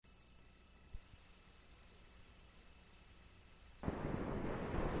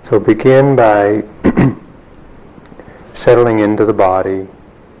So begin by settling into the body,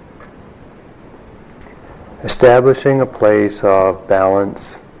 establishing a place of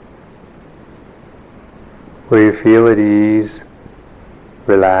balance where you feel at ease,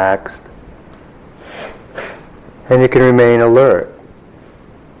 relaxed, and you can remain alert.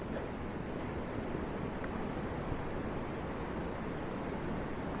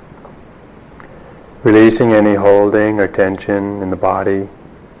 Releasing any holding or tension in the body.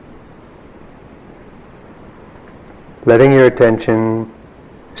 Letting your attention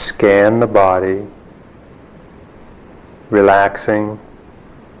scan the body, relaxing,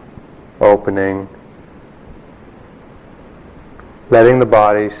 opening, letting the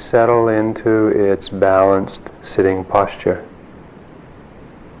body settle into its balanced sitting posture.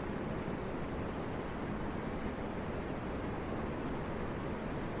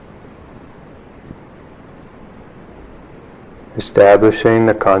 Establishing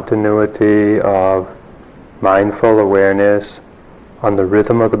the continuity of mindful awareness on the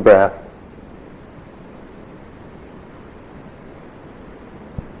rhythm of the breath.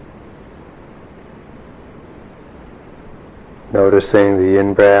 Noticing the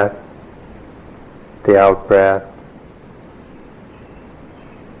in-breath, the out-breath,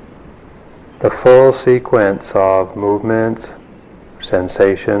 the full sequence of movements,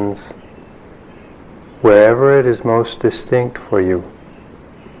 sensations, wherever it is most distinct for you.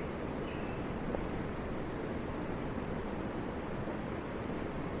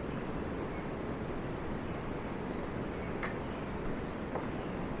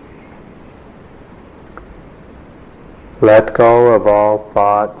 Let go of all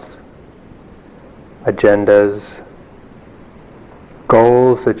thoughts, agendas,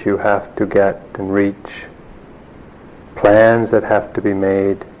 goals that you have to get and reach, plans that have to be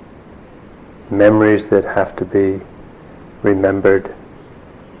made, memories that have to be remembered.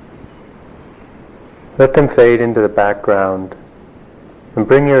 Let them fade into the background and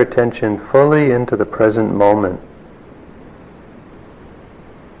bring your attention fully into the present moment,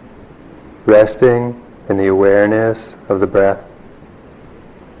 resting in the awareness of the breath.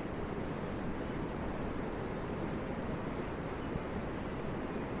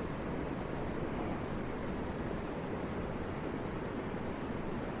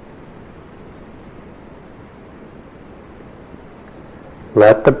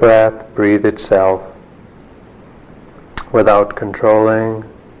 Let the breath breathe itself without controlling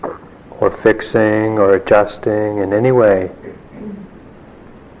or fixing or adjusting in any way.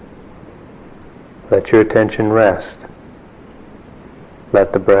 Let your attention rest.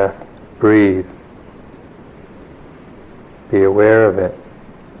 Let the breath breathe. Be aware of it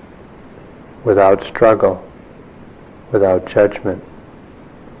without struggle, without judgment.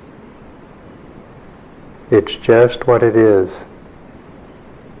 It's just what it is.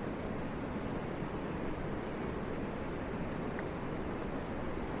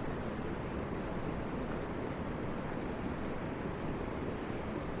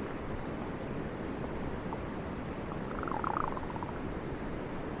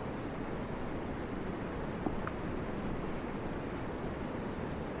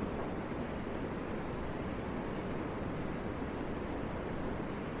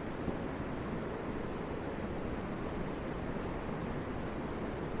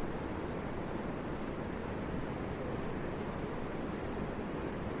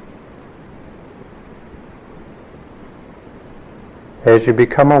 As you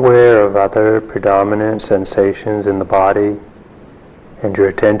become aware of other predominant sensations in the body and your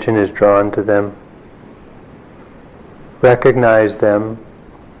attention is drawn to them, recognize them,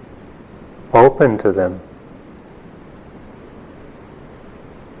 open to them.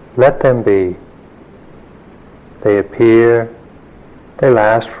 Let them be. They appear, they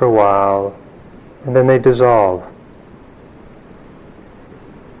last for a while, and then they dissolve.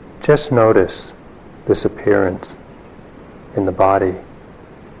 Just notice this appearance in the body.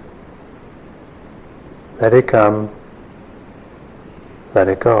 Let it come, let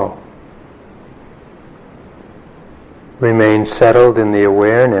it go. Remain settled in the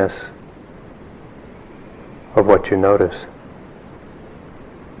awareness of what you notice.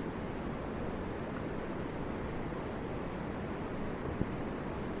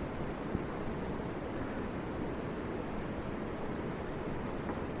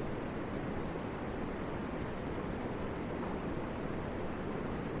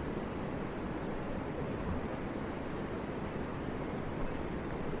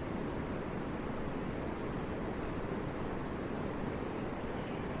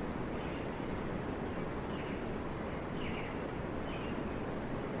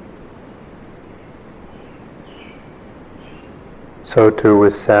 So too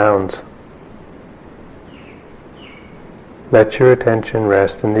with sounds. Let your attention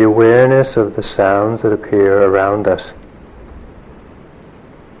rest in the awareness of the sounds that appear around us,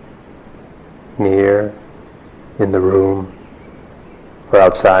 near, in the room, or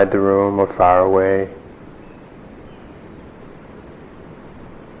outside the room, or far away.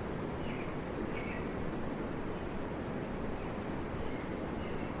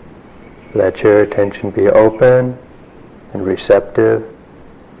 Let your attention be open and receptive,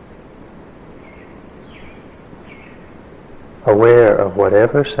 aware of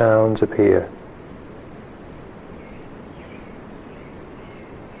whatever sounds appear.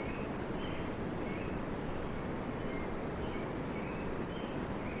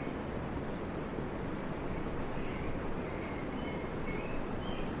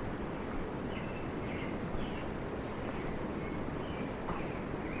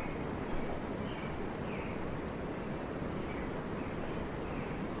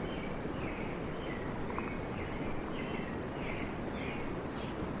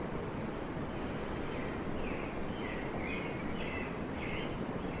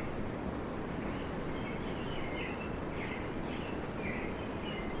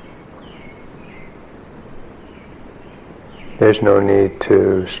 There's no need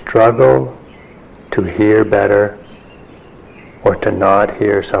to struggle to hear better or to not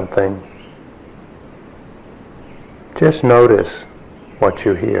hear something. Just notice what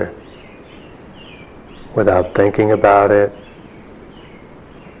you hear without thinking about it,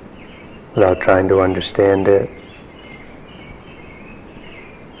 without trying to understand it.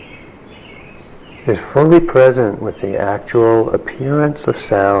 Is fully present with the actual appearance of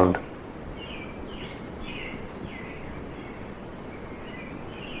sound.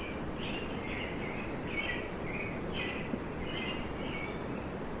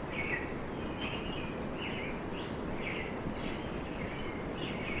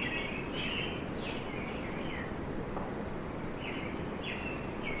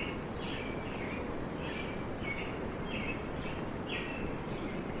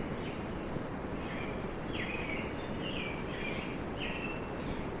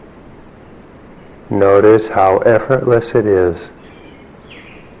 Notice how effortless it is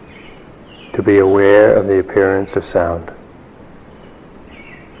to be aware of the appearance of sound.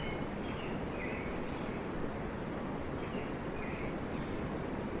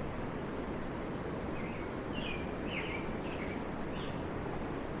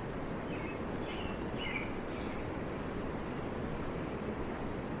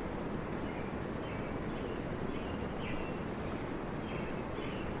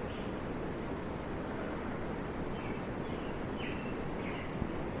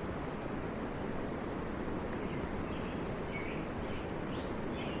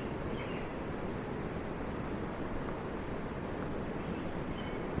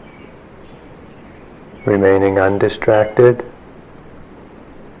 Remaining undistracted.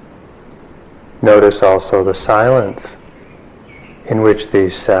 Notice also the silence in which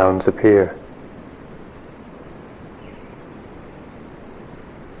these sounds appear.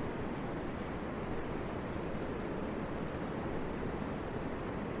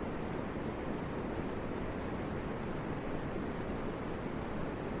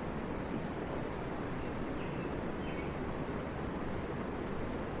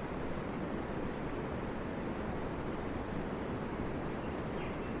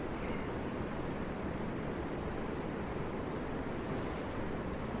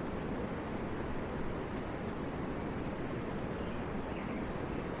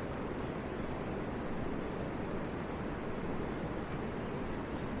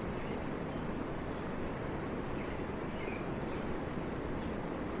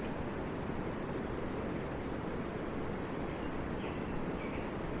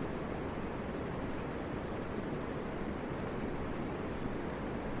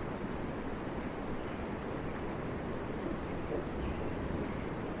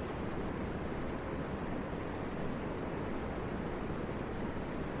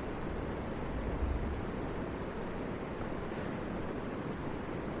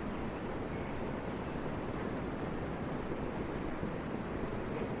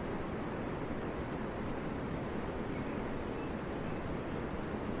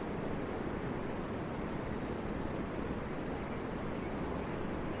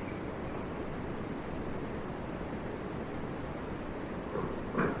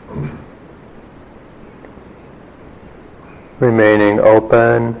 Remaining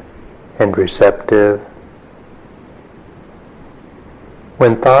open and receptive.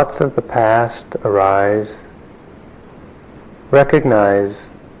 When thoughts of the past arise, recognize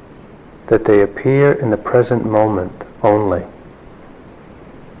that they appear in the present moment only.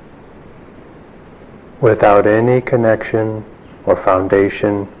 without any connection or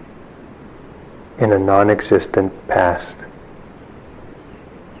foundation in a non-existent past.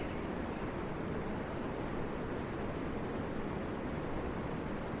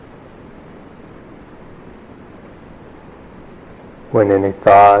 When any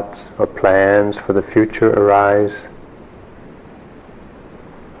thoughts or plans for the future arise,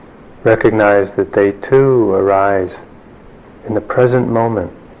 recognize that they too arise in the present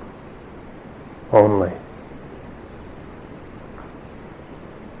moment only.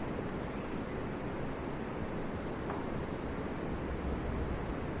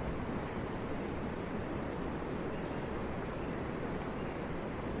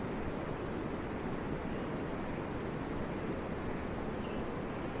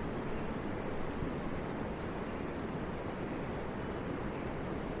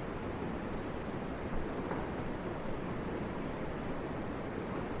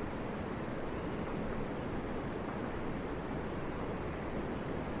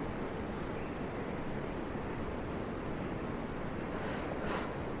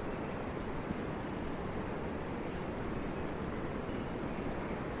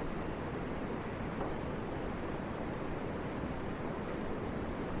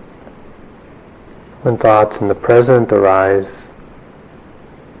 When thoughts in the present arise,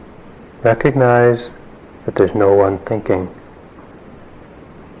 recognize that there's no one thinking,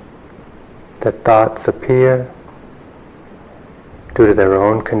 that thoughts appear due to their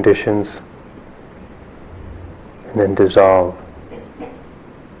own conditions and then dissolve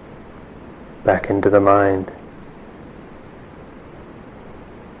back into the mind.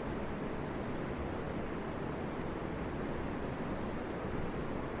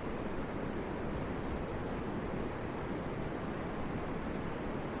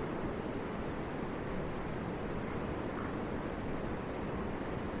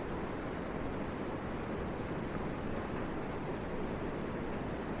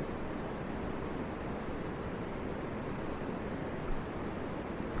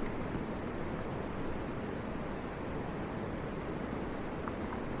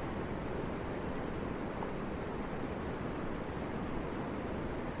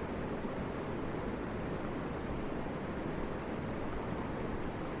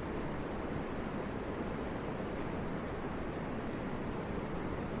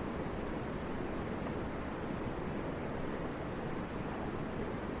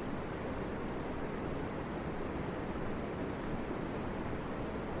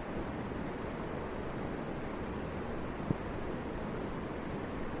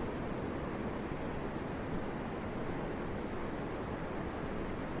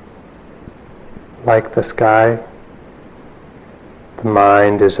 Like the sky, the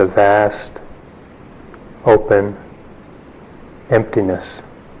mind is a vast, open emptiness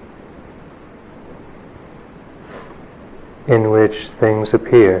in which things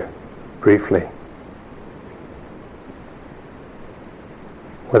appear briefly,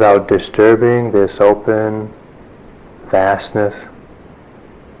 without disturbing this open vastness.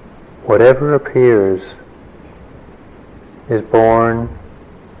 Whatever appears is born,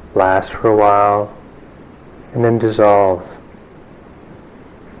 lasts for a while, and then dissolves,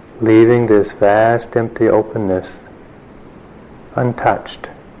 leaving this vast empty openness untouched,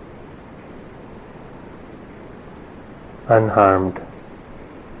 unharmed,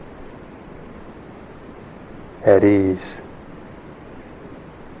 at ease.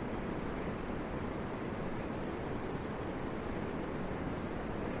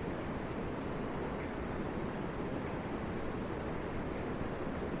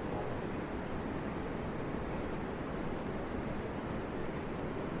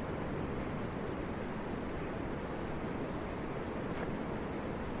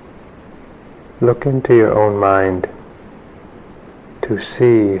 Look into your own mind to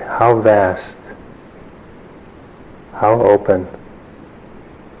see how vast, how open,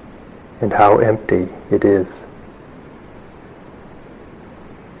 and how empty it is.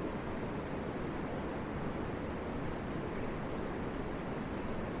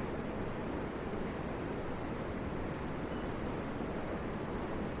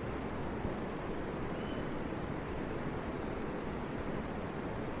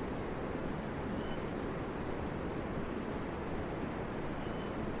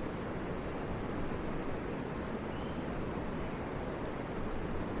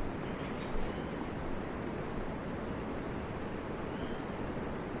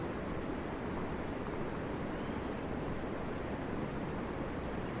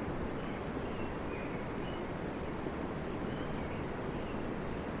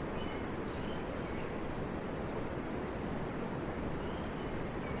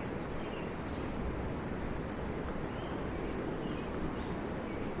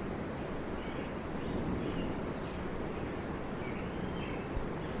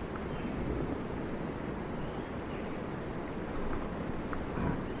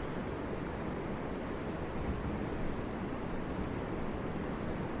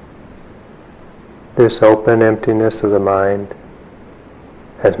 This open emptiness of the mind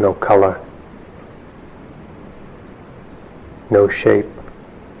has no color, no shape,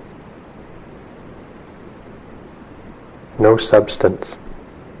 no substance,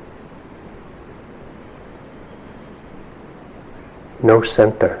 no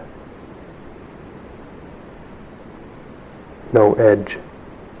center, no edge,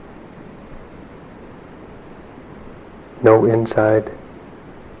 no inside,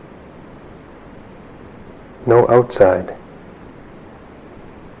 no outside.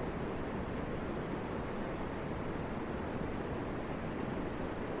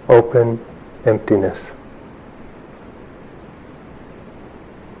 Open emptiness.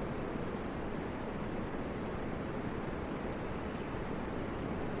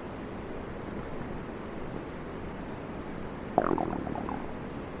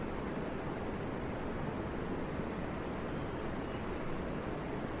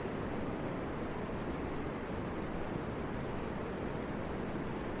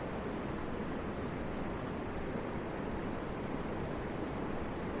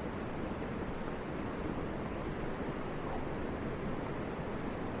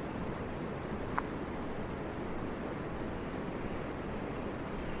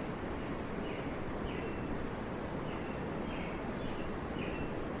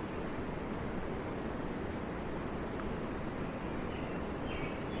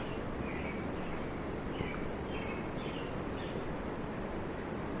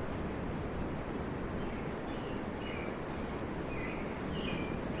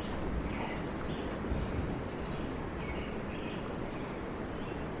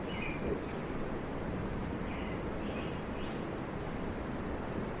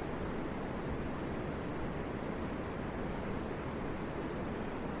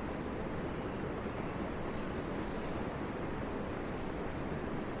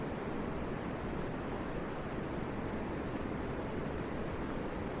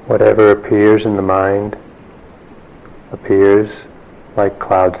 Whatever appears in the mind appears like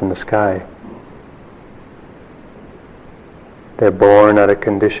clouds in the sky. They're born out of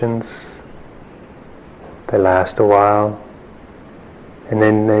conditions, they last a while, and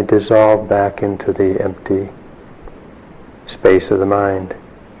then they dissolve back into the empty space of the mind.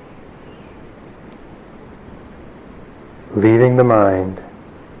 Leaving the mind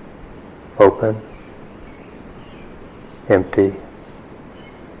open, empty,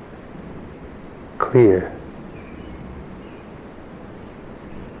 clear.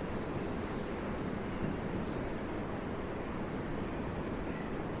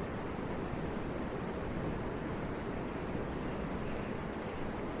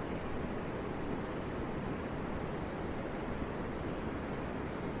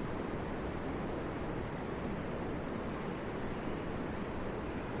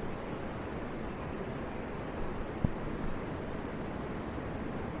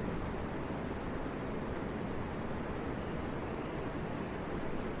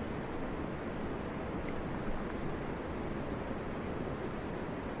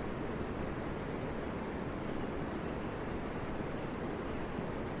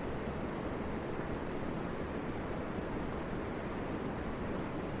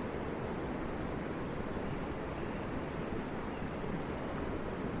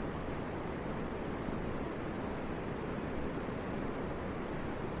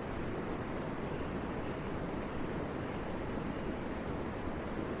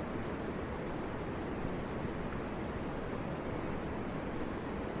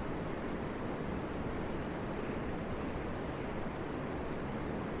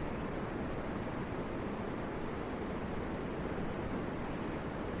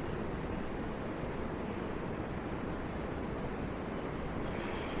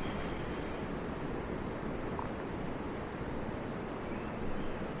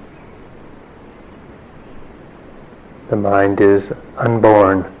 The mind is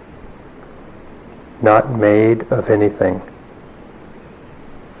unborn, not made of anything,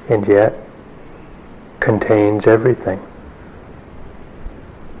 and yet contains everything.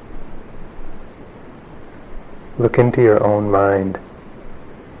 Look into your own mind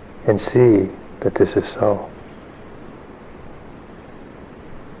and see that this is so.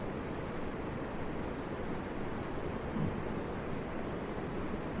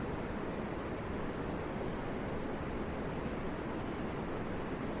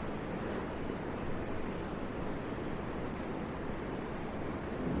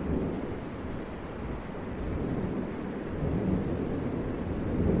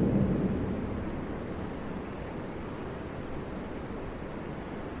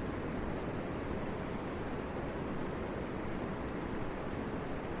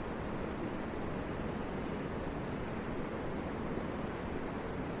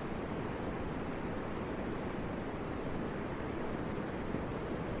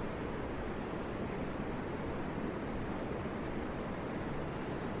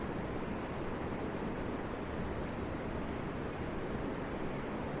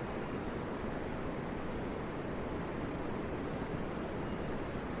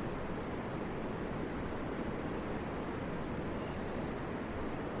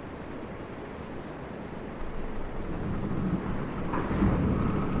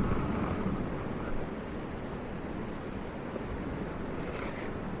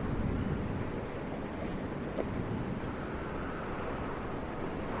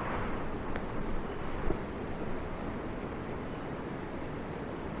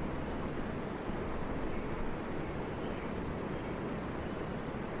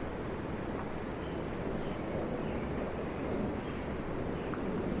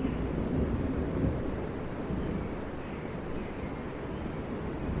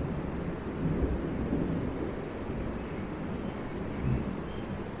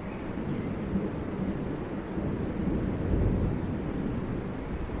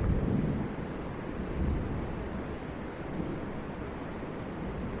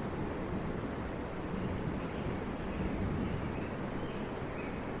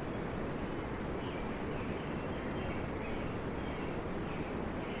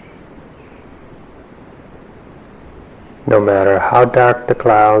 no matter how dark the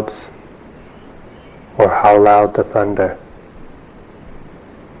clouds or how loud the thunder.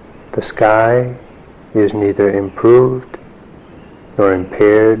 The sky is neither improved nor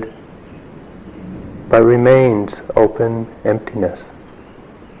impaired, but remains open emptiness.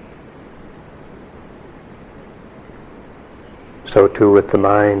 So too with the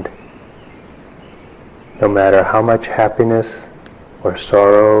mind. No matter how much happiness or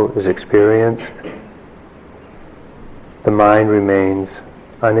sorrow is experienced, the mind remains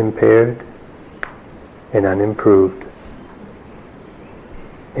unimpaired and unimproved,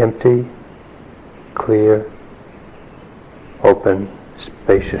 empty, clear, open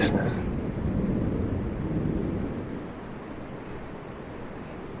spaciousness.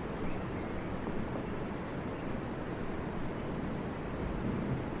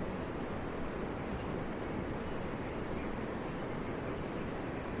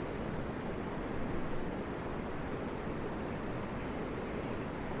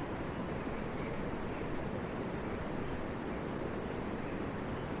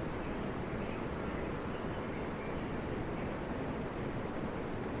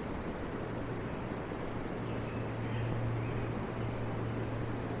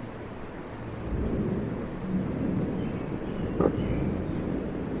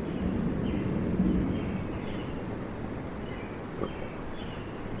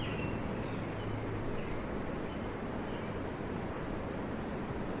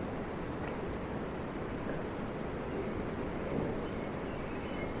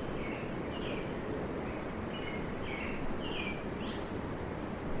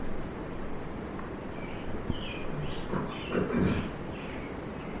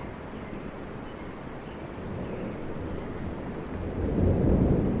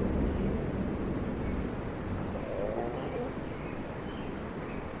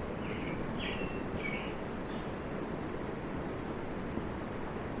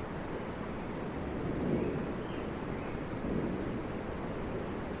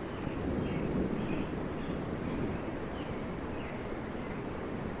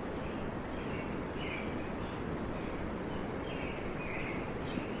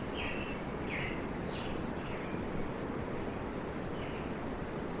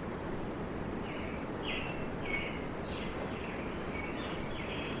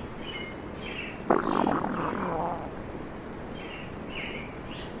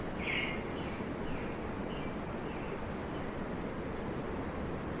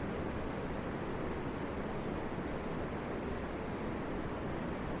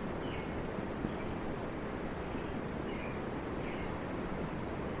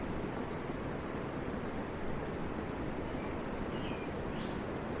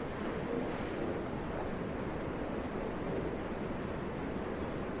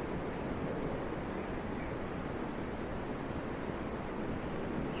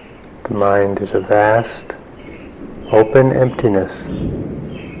 The mind is a vast, open emptiness.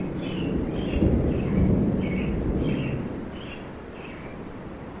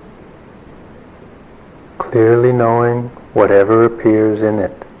 Clearly knowing whatever appears in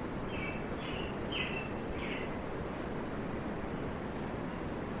it.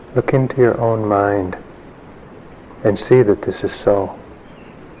 Look into your own mind and see that this is so.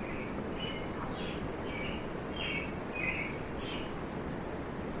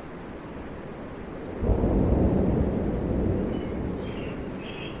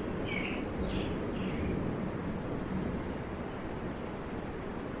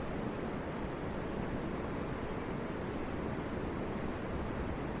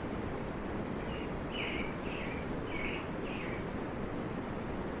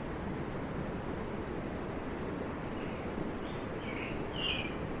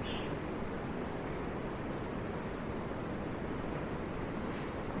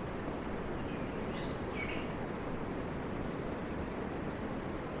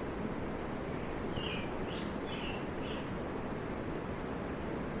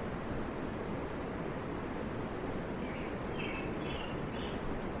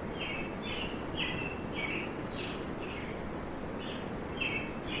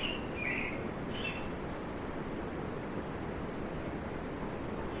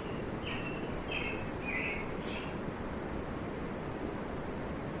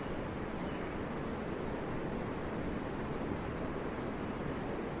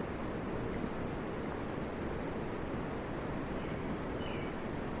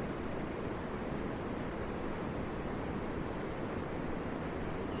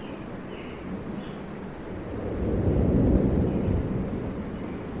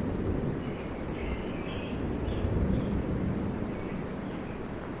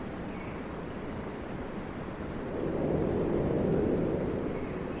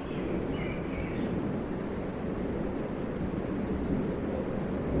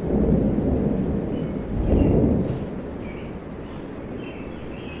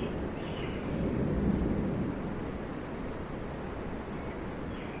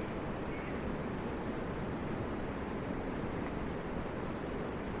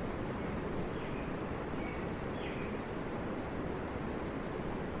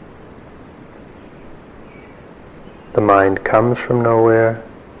 The mind comes from nowhere,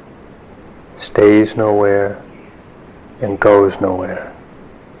 stays nowhere, and goes nowhere.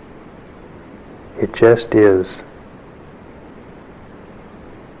 It just is.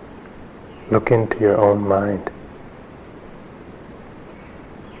 Look into your own mind.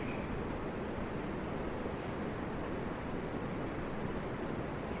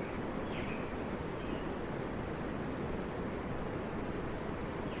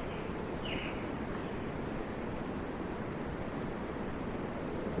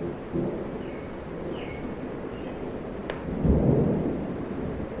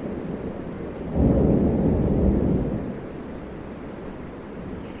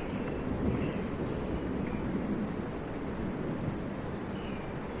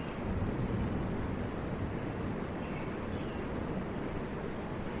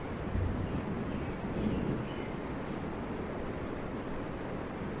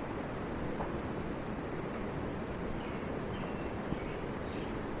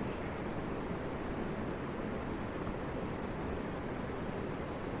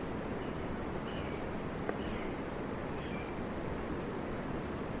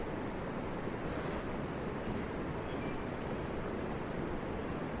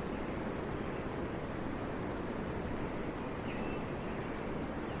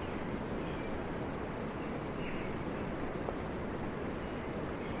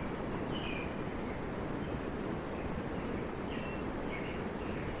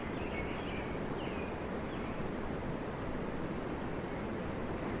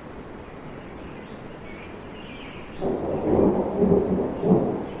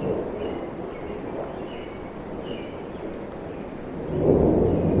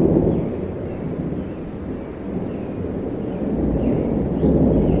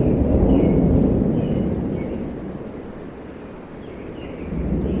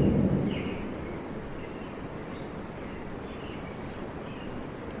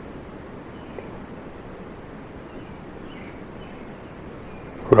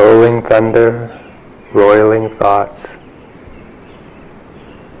 Rolling thunder, roiling thoughts.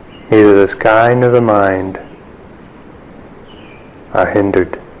 Neither the sky nor the mind are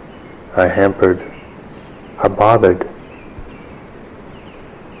hindered, are hampered, are bothered,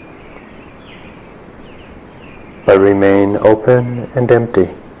 but remain open and empty,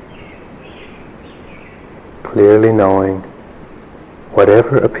 clearly knowing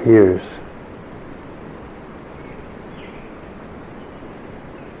whatever appears.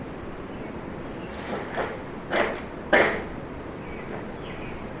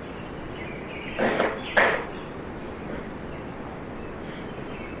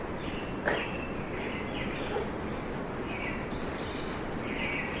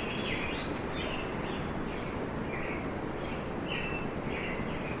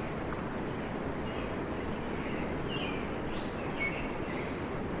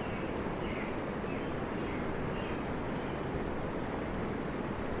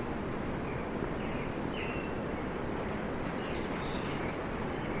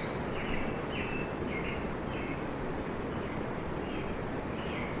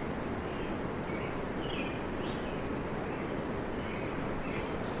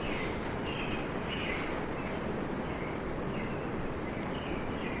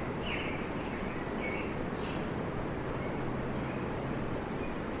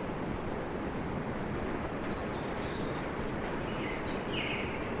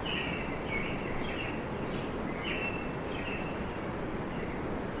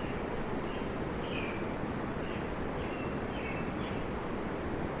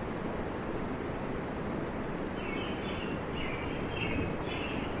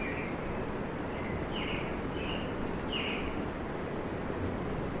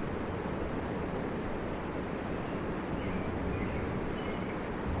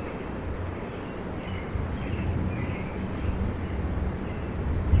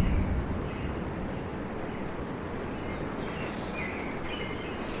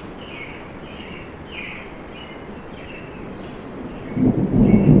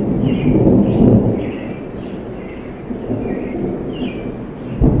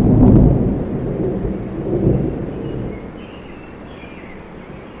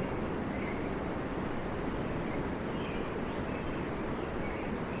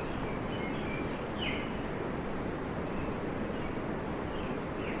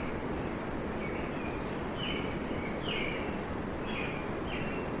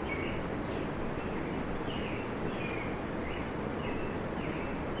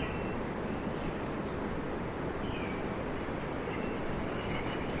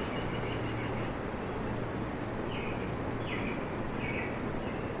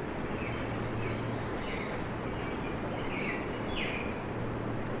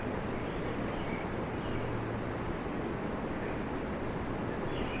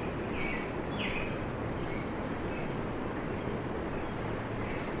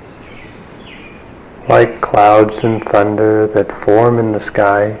 like clouds and thunder that form in the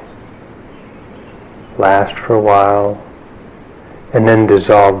sky, last for a while, and then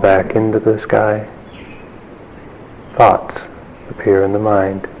dissolve back into the sky. Thoughts appear in the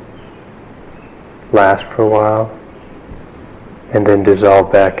mind, last for a while, and then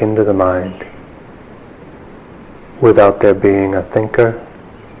dissolve back into the mind, without there being a thinker,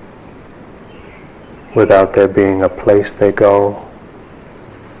 without there being a place they go,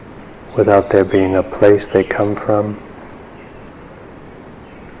 without there being a place they come from.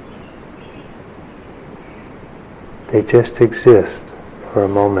 They just exist for a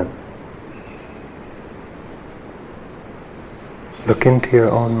moment. Look into your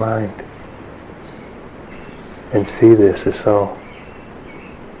own mind and see this as so.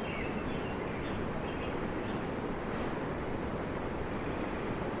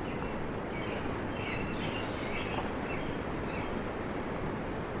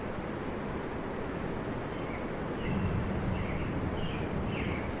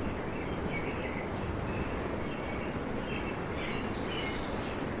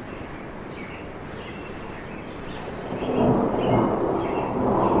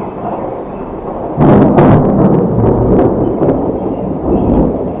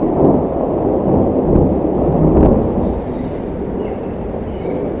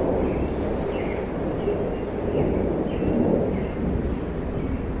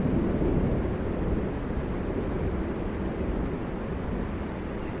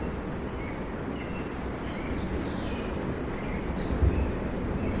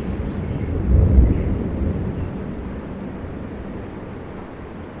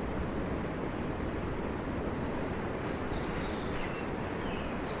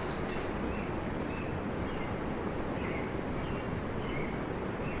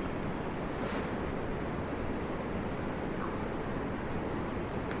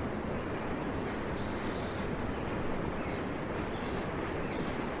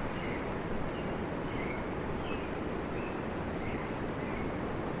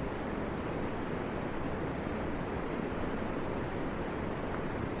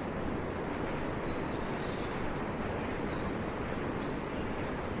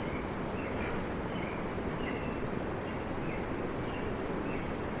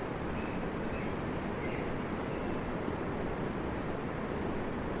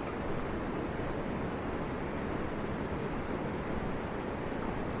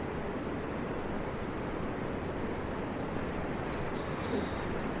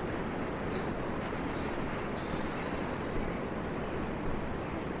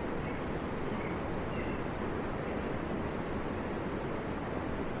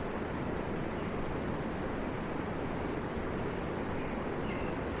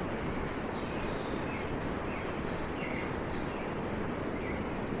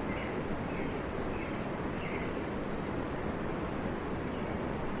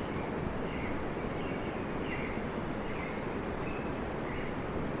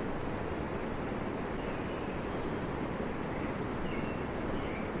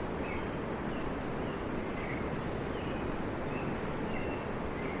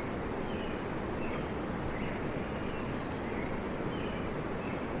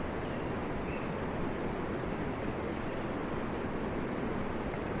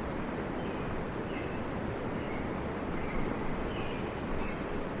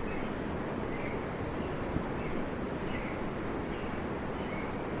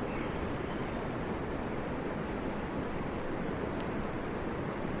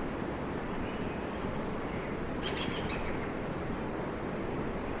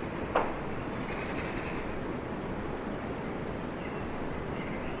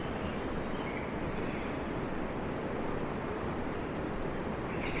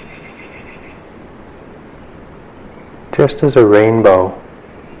 Just as a rainbow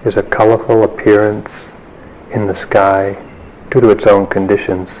is a colorful appearance in the sky due to its own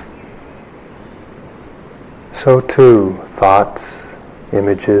conditions, so too thoughts,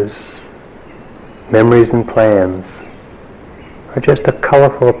 images, memories and plans are just a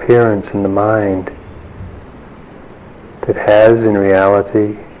colorful appearance in the mind that has in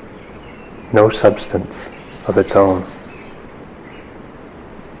reality no substance of its own.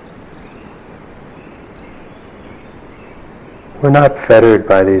 We're not fettered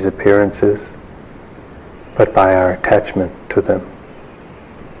by these appearances, but by our attachment to them.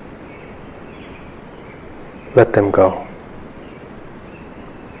 Let them go.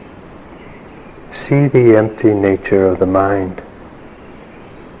 See the empty nature of the mind.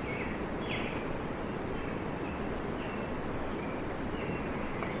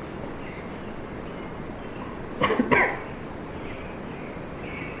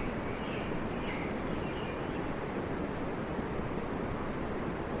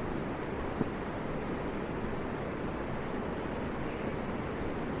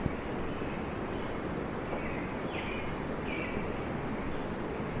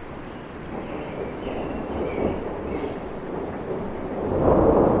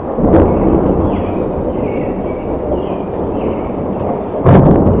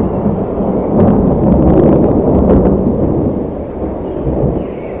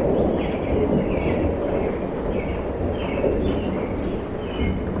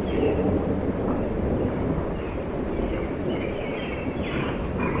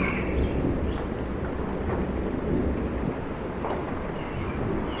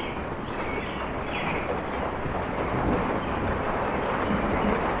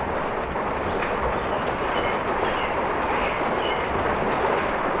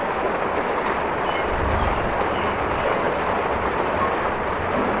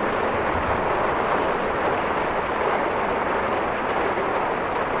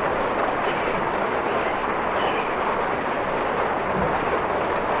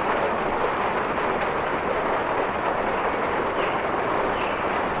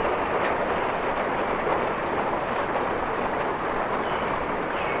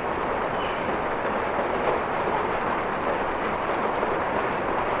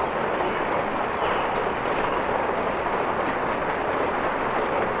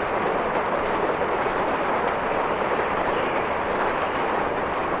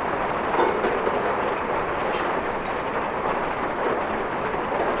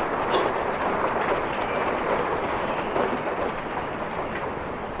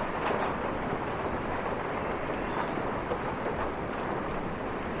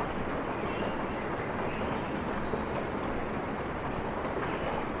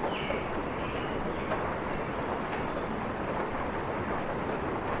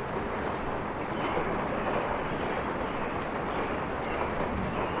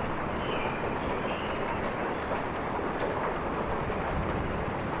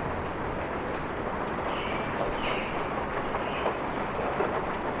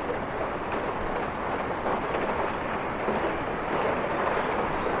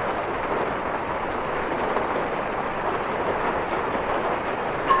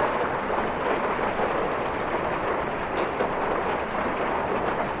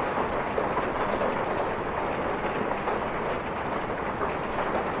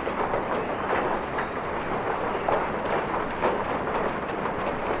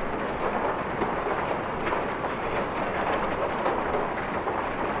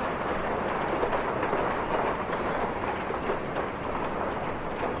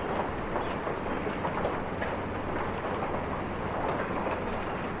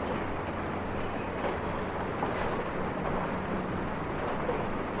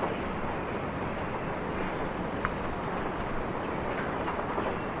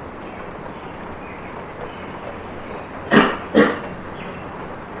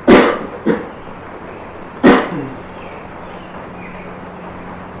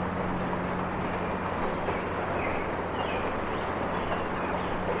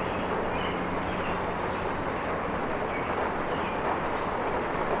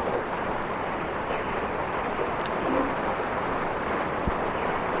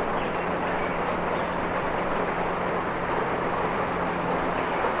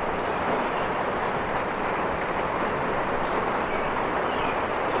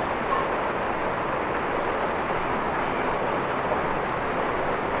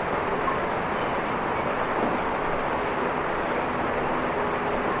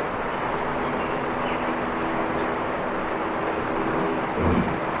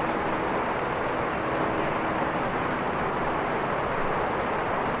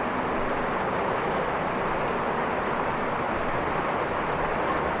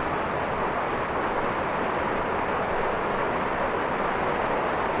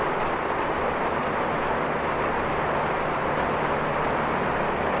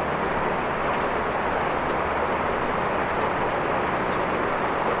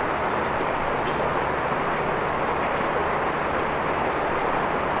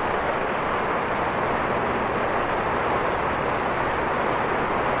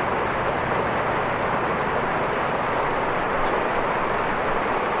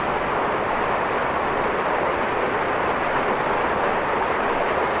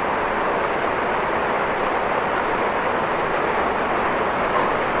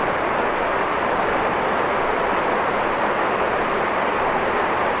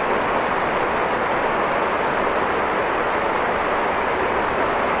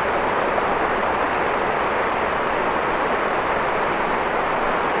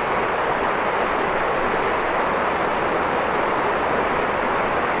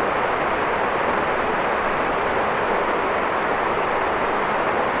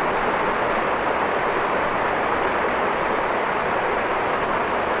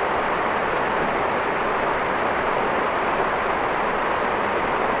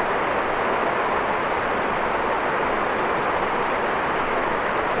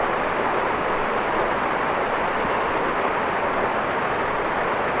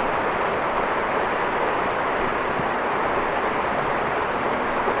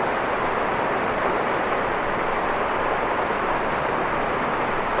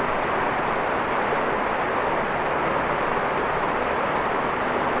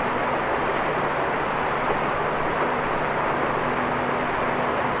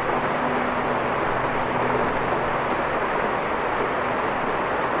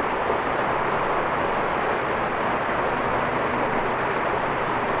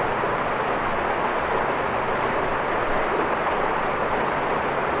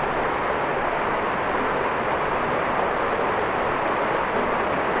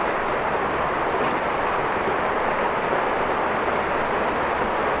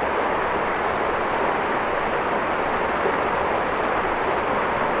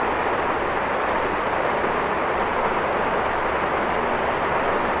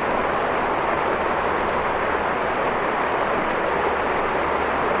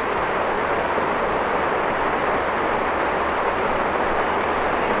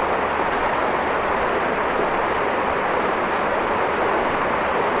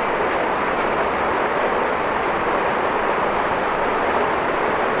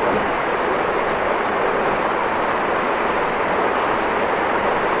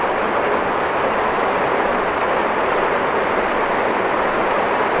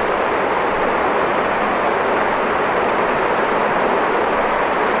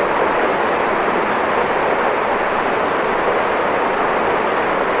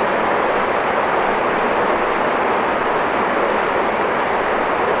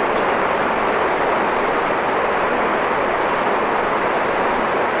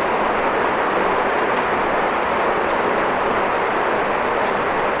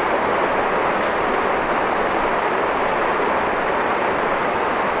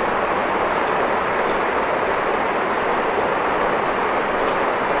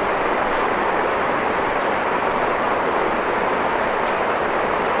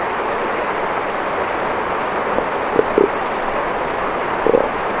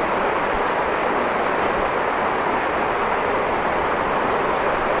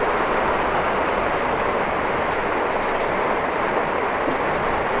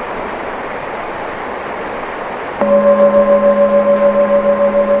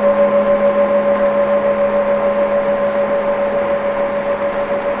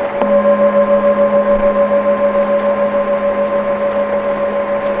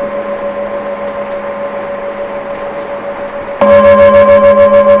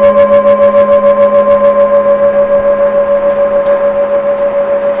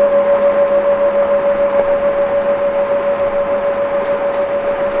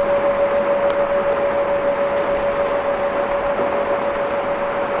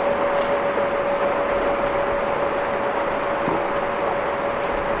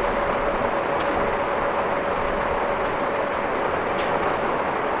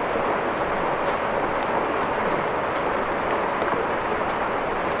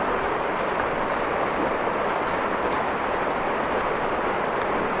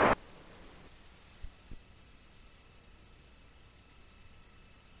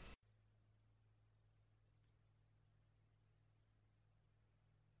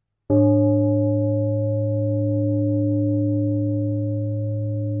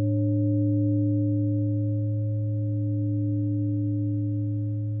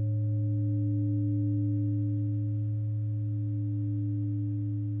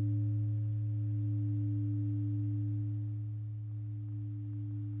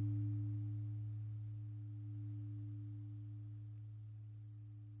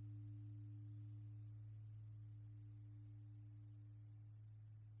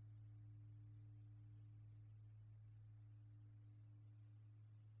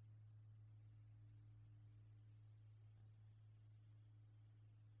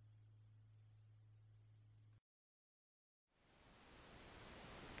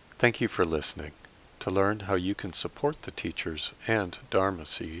 Thank you for listening. To learn how you can support the teachers and Dharma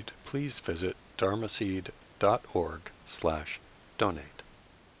Seed, please visit dharmaseed.org/donate.